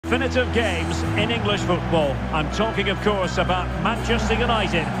definitive games in English football. I'm talking, of course, about Manchester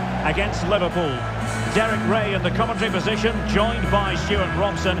United against Liverpool. Derek Ray in the commentary position, joined by Stuart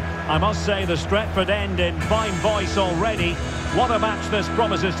Robson. I must say the Stretford end in fine voice already. What a match this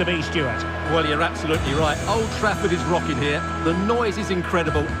promises to be, Stuart. Well, you're absolutely right. Old Trafford is rocking here. The noise is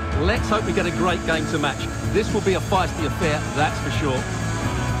incredible. Let's hope we get a great game to match. This will be a feisty affair, that's for sure.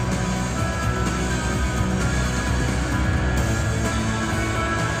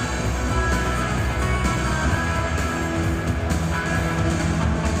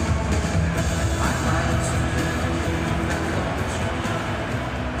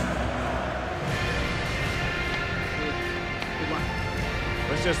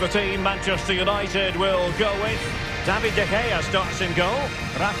 This is the team Manchester United will go with. David De Gea starts in goal.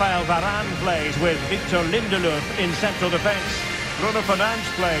 Rafael Varane plays with Victor Lindelof in central defence. Bruno Fernandes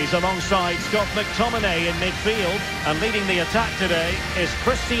plays alongside Scott McTominay in midfield. And leading the attack today is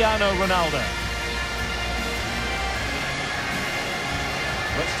Cristiano Ronaldo.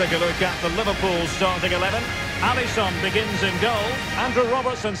 Let's take a look at the Liverpool starting 11. Alisson begins in goal. Andrew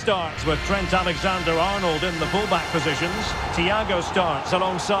Robertson starts with Trent Alexander-Arnold in the fullback positions. Thiago starts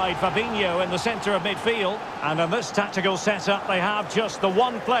alongside Fabinho in the centre of midfield. And in this tactical setup, they have just the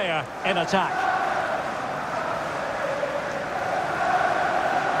one player in attack.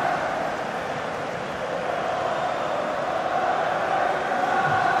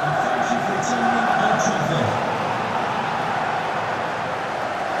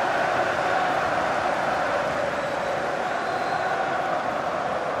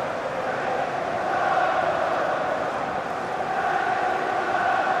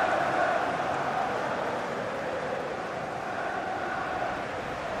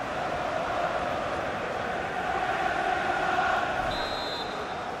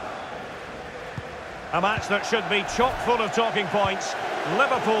 A match that should be chock full of talking points.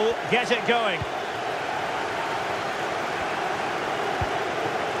 Liverpool get it going.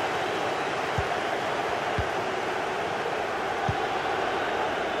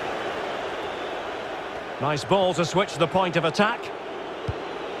 Nice ball to switch the point of attack.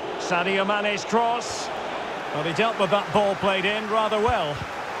 Sadio Mane's cross. Well, he dealt with that ball played in rather well.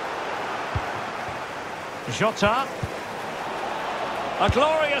 Jota. A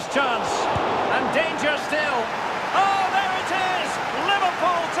glorious chance. And danger still. Oh, there it is!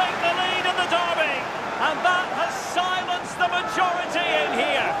 Liverpool take the lead in the derby. And that has silenced the majority in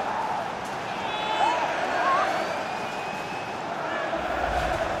here.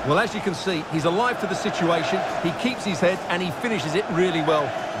 Well, as you can see, he's alive to the situation. He keeps his head and he finishes it really well.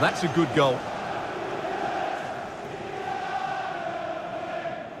 That's a good goal.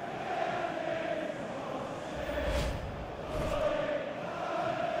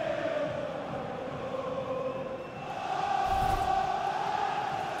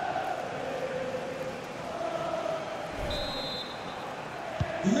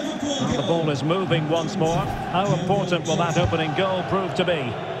 And the ball is moving once more. How important will that opening goal prove to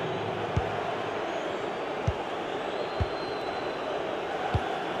be?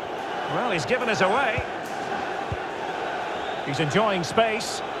 Well, he's given us away. He's enjoying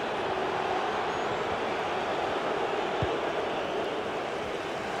space.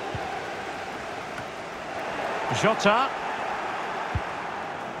 Jota.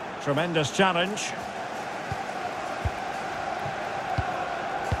 Tremendous challenge.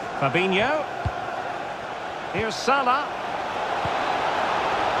 Fabinho. Here's Salah.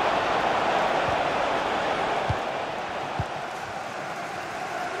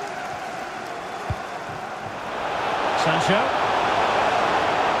 Sancho.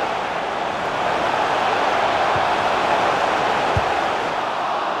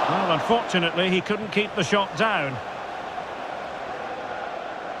 Well, unfortunately, he couldn't keep the shot down.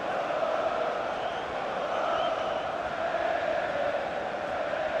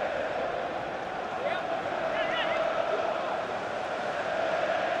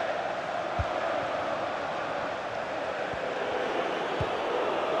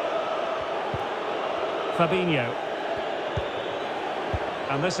 Fabinho.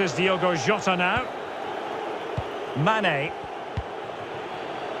 And this is Diogo Jota now. Mane.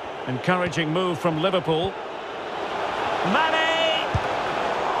 Encouraging move from Liverpool. Mane!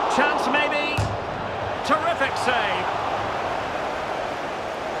 Chance maybe. Terrific save.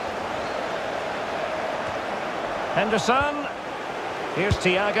 Henderson. Here's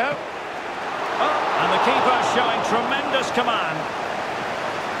Thiago. Oh, and the keeper showing tremendous command.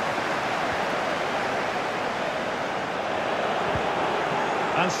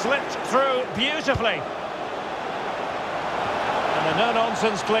 And slipped through beautifully. And a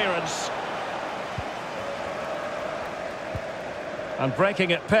no-nonsense clearance. And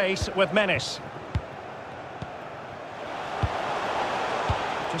breaking at pace with menace.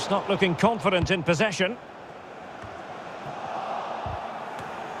 Just not looking confident in possession.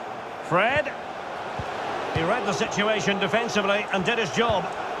 Fred. He read the situation defensively and did his job.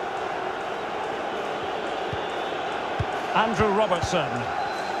 Andrew Robertson.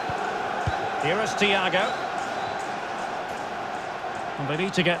 Here is Thiago. And they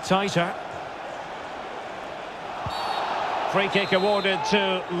need to get tighter. Free kick awarded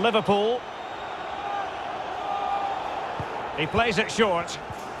to Liverpool. He plays it short.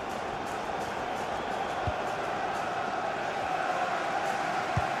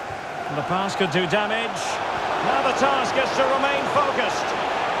 And the pass could do damage. Now the task is to remain focused.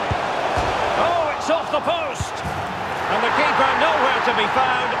 Oh, it's off the post. And the keeper nowhere to be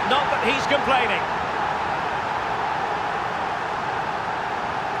found, not that he's complaining.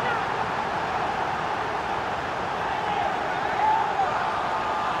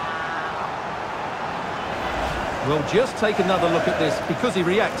 Well, just take another look at this, because he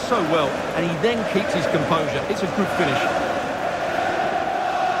reacts so well and he then keeps his composure. It's a good finish.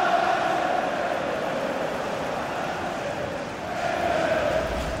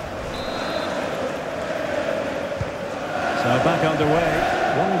 So back underway.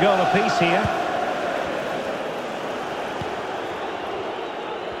 One goal apiece here.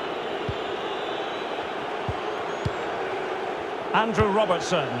 Andrew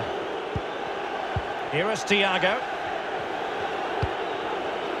Robertson. Here is Thiago.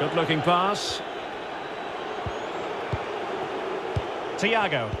 Good looking pass.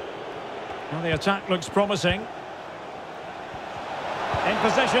 Thiago. Well, the attack looks promising. In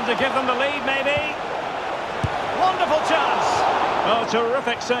position to give them the lead, maybe. Wonderful chance. Oh,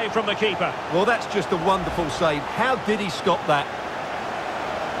 terrific save from the keeper. Well, that's just a wonderful save. How did he stop that?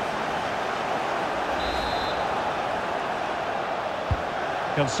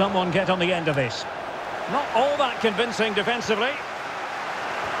 Can someone get on the end of this? Not all that convincing defensively.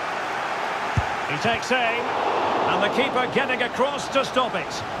 He takes aim, and the keeper getting across to stop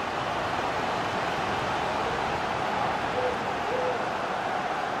it.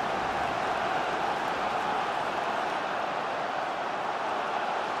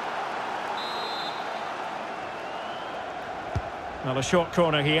 Well, a short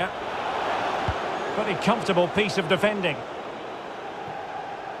corner here. Pretty comfortable piece of defending.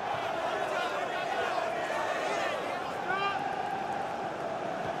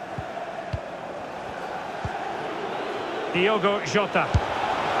 Diogo Jota.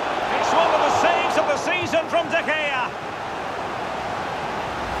 It's one of the saves of the season from De Gea.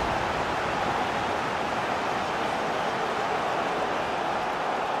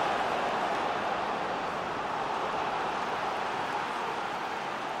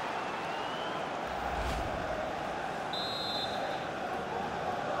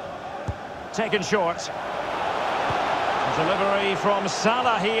 Taken short. Delivery from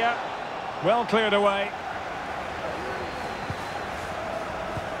Salah here. Well cleared away.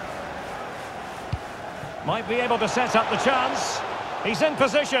 Might be able to set up the chance. He's in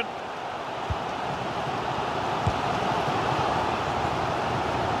position.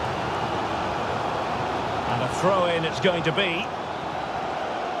 And a throw-in it's going to be.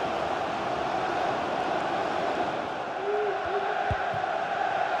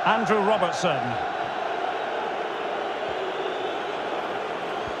 Andrew Robertson.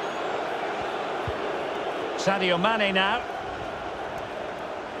 Sadio Mane now.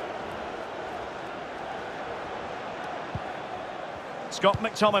 Scott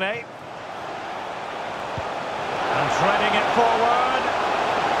McTominay. And threading it forward.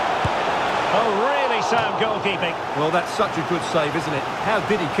 Oh, really sound goalkeeping. Well, that's such a good save, isn't it? How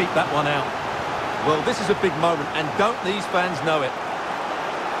did he keep that one out? Well, this is a big moment, and don't these fans know it?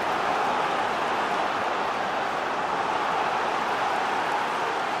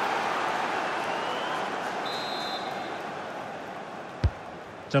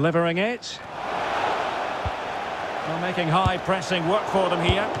 Delivering it. Well, making high pressing work for them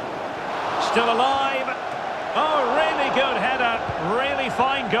here. Still alive. Oh, really good header. Really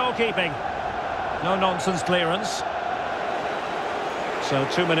fine goalkeeping. No nonsense clearance. So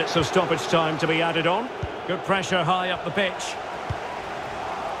 2 minutes of stoppage time to be added on. Good pressure high up the pitch.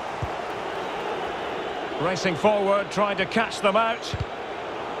 Racing forward, trying to catch them out.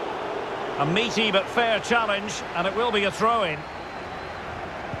 A meaty but fair challenge, and it will be a throw-in.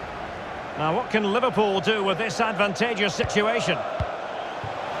 Now, what can Liverpool do with this advantageous situation?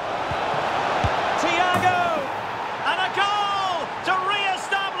 Thiago! And a goal to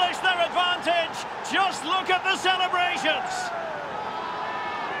re-establish their advantage. Just look at the celebrations.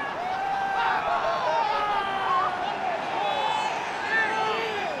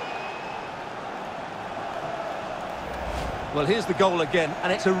 Well, here's the goal again,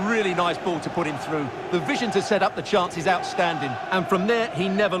 and it's a really nice ball to put him through. The vision to set up the chance is outstanding, and from there, he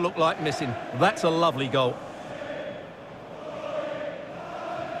never looked like missing. That's a lovely goal.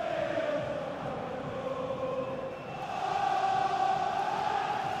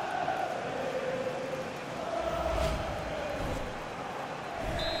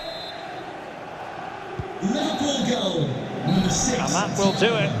 Liverpool goal, number 6. And that will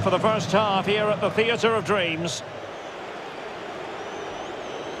do it for the first half here at the Theatre of Dreams.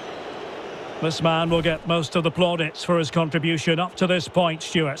 This man will get most of the plaudits for his contribution up to this point,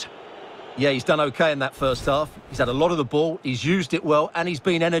 Stuart. Yeah, he's done okay in that first half. He's had a lot of the ball, he's used it well, and he's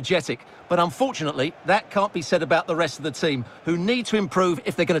been energetic. But unfortunately, that can't be said about the rest of the team, who need to improve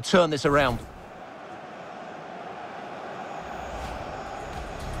if they're going to turn this around.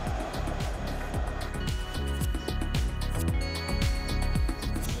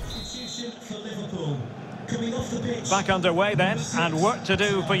 Substitution for Liverpool. Coming off the pitch. Back underway then, and work to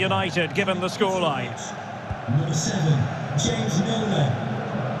do for United, given the scoreline. Number 7, James Milner.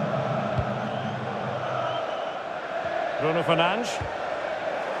 Bruno Fernandes.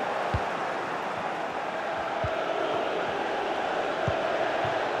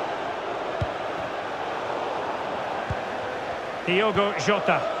 Diogo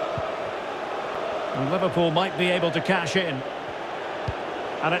Jota. And Liverpool might be able to cash in.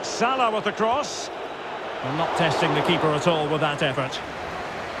 And it's Salah with the cross. Well, not testing the keeper at all with that effort.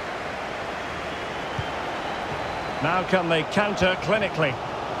 Now can they counter clinically?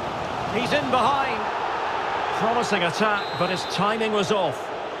 He's in behind. Promising attack, but his timing was off.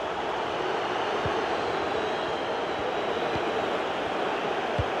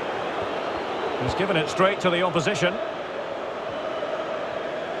 He's given it straight to the opposition.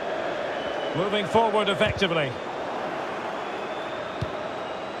 Moving forward effectively.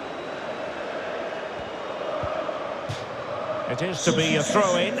 It is to be a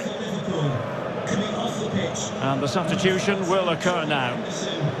throw-in. And the substitution will occur now.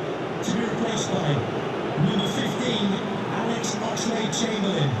 To be replaced by number 15, Alex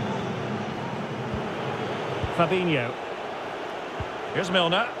Oxlade-Chamberlain. Fabinho. Here's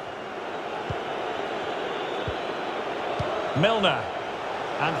Milner. Milner.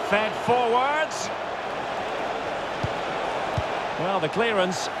 And fed forwards. Well, the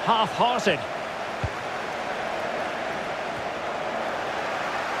clearance half-hearted.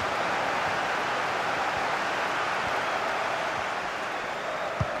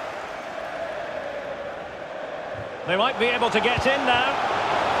 They might be able to get in now.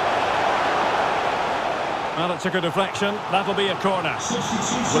 Well, it took a deflection. That'll be a corner.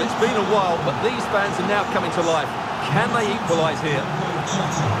 Well, it's been a while, but these fans are now coming to life. Can they equalise here?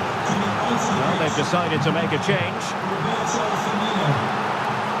 Well, they've decided to make a change.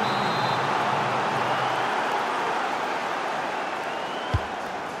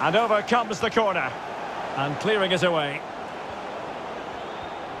 And over comes the corner. And clearing it away.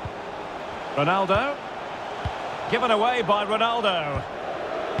 Ronaldo. Given away by Ronaldo.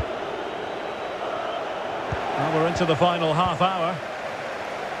 Well, we're into the final half hour.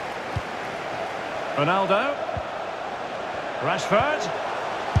 Ronaldo. Rashford.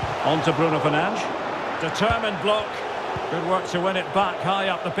 On to Bruno Fernandes. Determined block. Good work to win it back high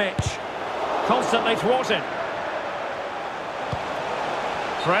up the pitch. Constantly thwarted.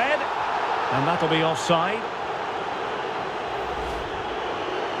 Fred. And that'll be offside.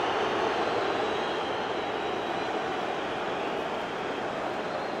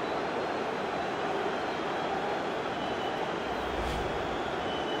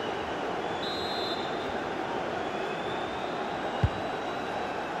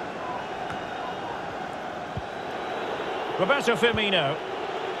 Roberto Firmino.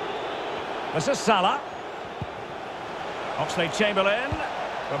 This is Salah. Oxlade-Chamberlain.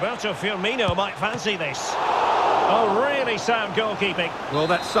 Roberto Firmino might fancy this. Oh, really sound goalkeeping. Well,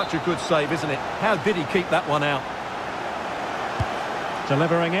 that's such a good save, isn't it? How did he keep that one out?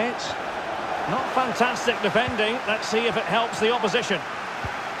 Delivering it. Not fantastic defending. Let's see if it helps the opposition.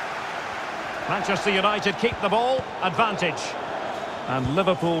 Manchester United keep the ball. Advantage. And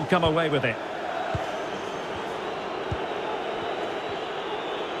Liverpool come away with it.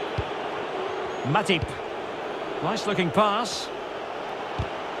 Matip. Nice looking pass.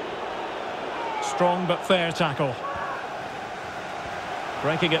 Strong but fair tackle.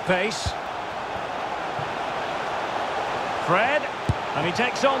 Breaking at pace. Fred. And he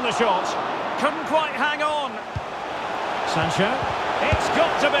takes on the shot. Couldn't quite hang on. Sancho. It's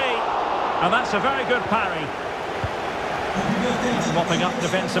got to be. And that's a very good parry. Mopping up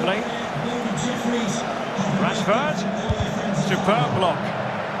defensively. Rashford. Superb block.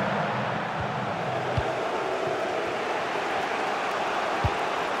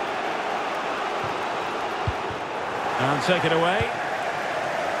 And take it away.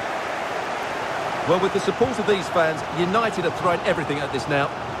 Well, with the support of these fans, United are throwing everything at this now.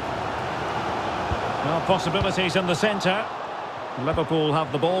 Well, possibilities in the centre. Liverpool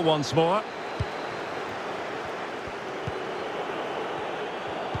have the ball once more.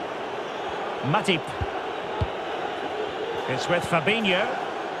 Matip. It's with Fabinho.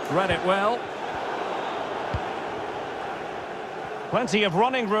 Read it well. Plenty of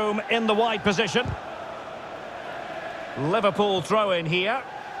running room in the wide position. Liverpool throw in here.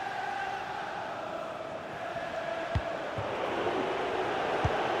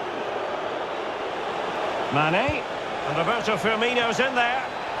 Mane. And Roberto Firmino's in there.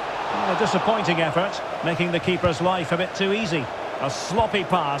 Well, a disappointing effort, making the keeper's life a bit too easy. A sloppy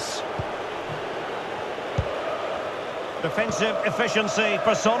pass. Defensive efficiency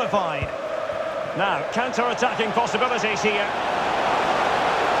personified. Now, counter-attacking possibilities here.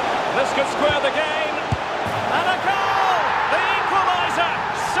 This could square the game. And a goal! The equaliser!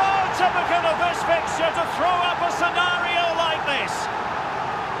 So typical of this fixture to throw up a scenario like this.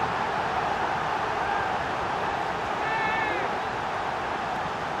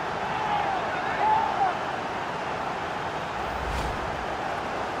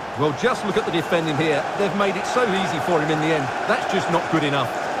 Well, just look at the defending here. They've made it so easy for him in the end. That's just not good enough.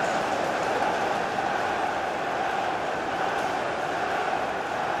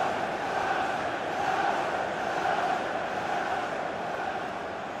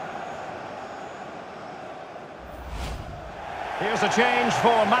 Here's a change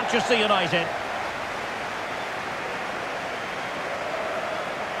for Manchester United.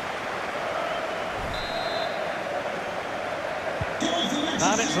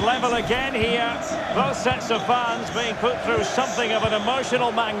 And it's level again here. Both sets of fans being put through something of an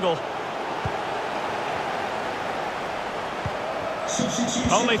emotional mangle.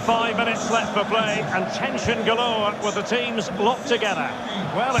 Only 5 minutes left for play and tension galore with the teams locked together.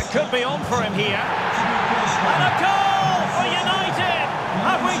 Well, it could be on for him here. And a goal for United!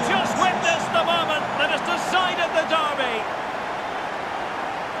 Have we just witnessed the moment that has decided the derby?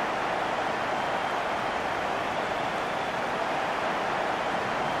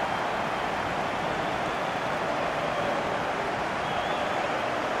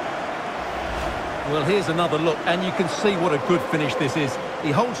 Well, here's another look, and you can see what a good finish this is.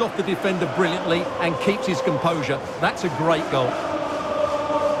 He holds off the defender brilliantly and keeps his composure. That's a great goal.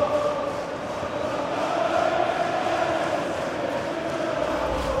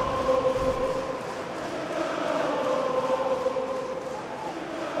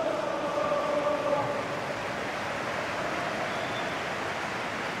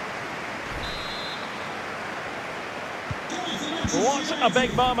 What a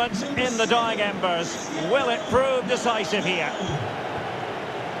big moment in the dying embers. Will it prove decisive here?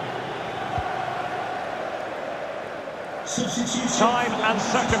 Time and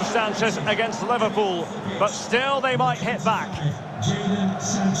circumstances against Liverpool, but still they might hit back.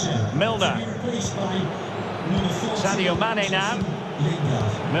 Milner. Sadio Mane now.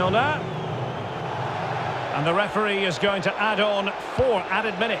 Milner. And the referee is going to add on 4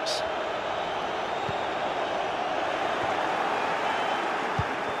 added minutes.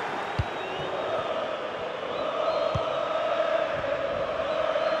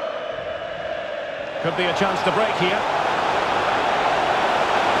 Could be a chance to break here.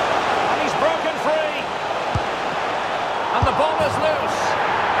 And he's broken free. And the ball is loose.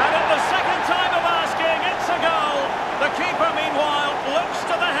 And at the second time of asking, it's a goal. The keeper, meanwhile, looks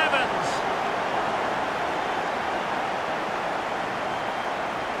to the heavens.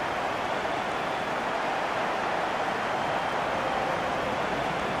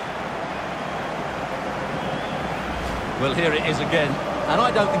 Well, here it is again. And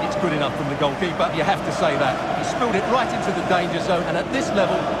I don't think it's good enough from the goalkeeper, you have to say that. He spilled it right into the danger zone, and at this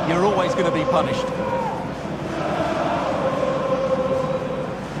level, you're always going to be punished.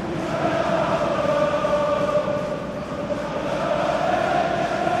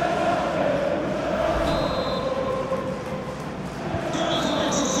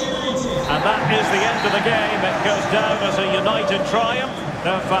 And that is the end of the game. It goes down as a United triumph.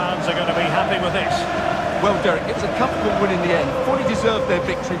 Their fans are going to be happy with this. Well, Derek, it was a comfortable win in the end. Fully deserved their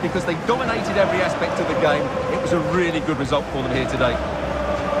victory because they dominated every aspect of the game. It was a really good result for them here today.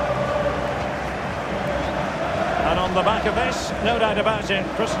 And on the back of this, no doubt about it,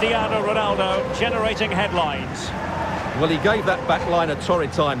 Cristiano Ronaldo generating headlines. Well, he gave that back line a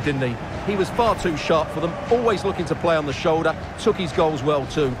torrid time, didn't he? He was far too sharp for them, always looking to play on the shoulder, took his goals well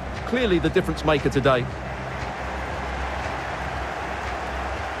too. Clearly the difference maker today.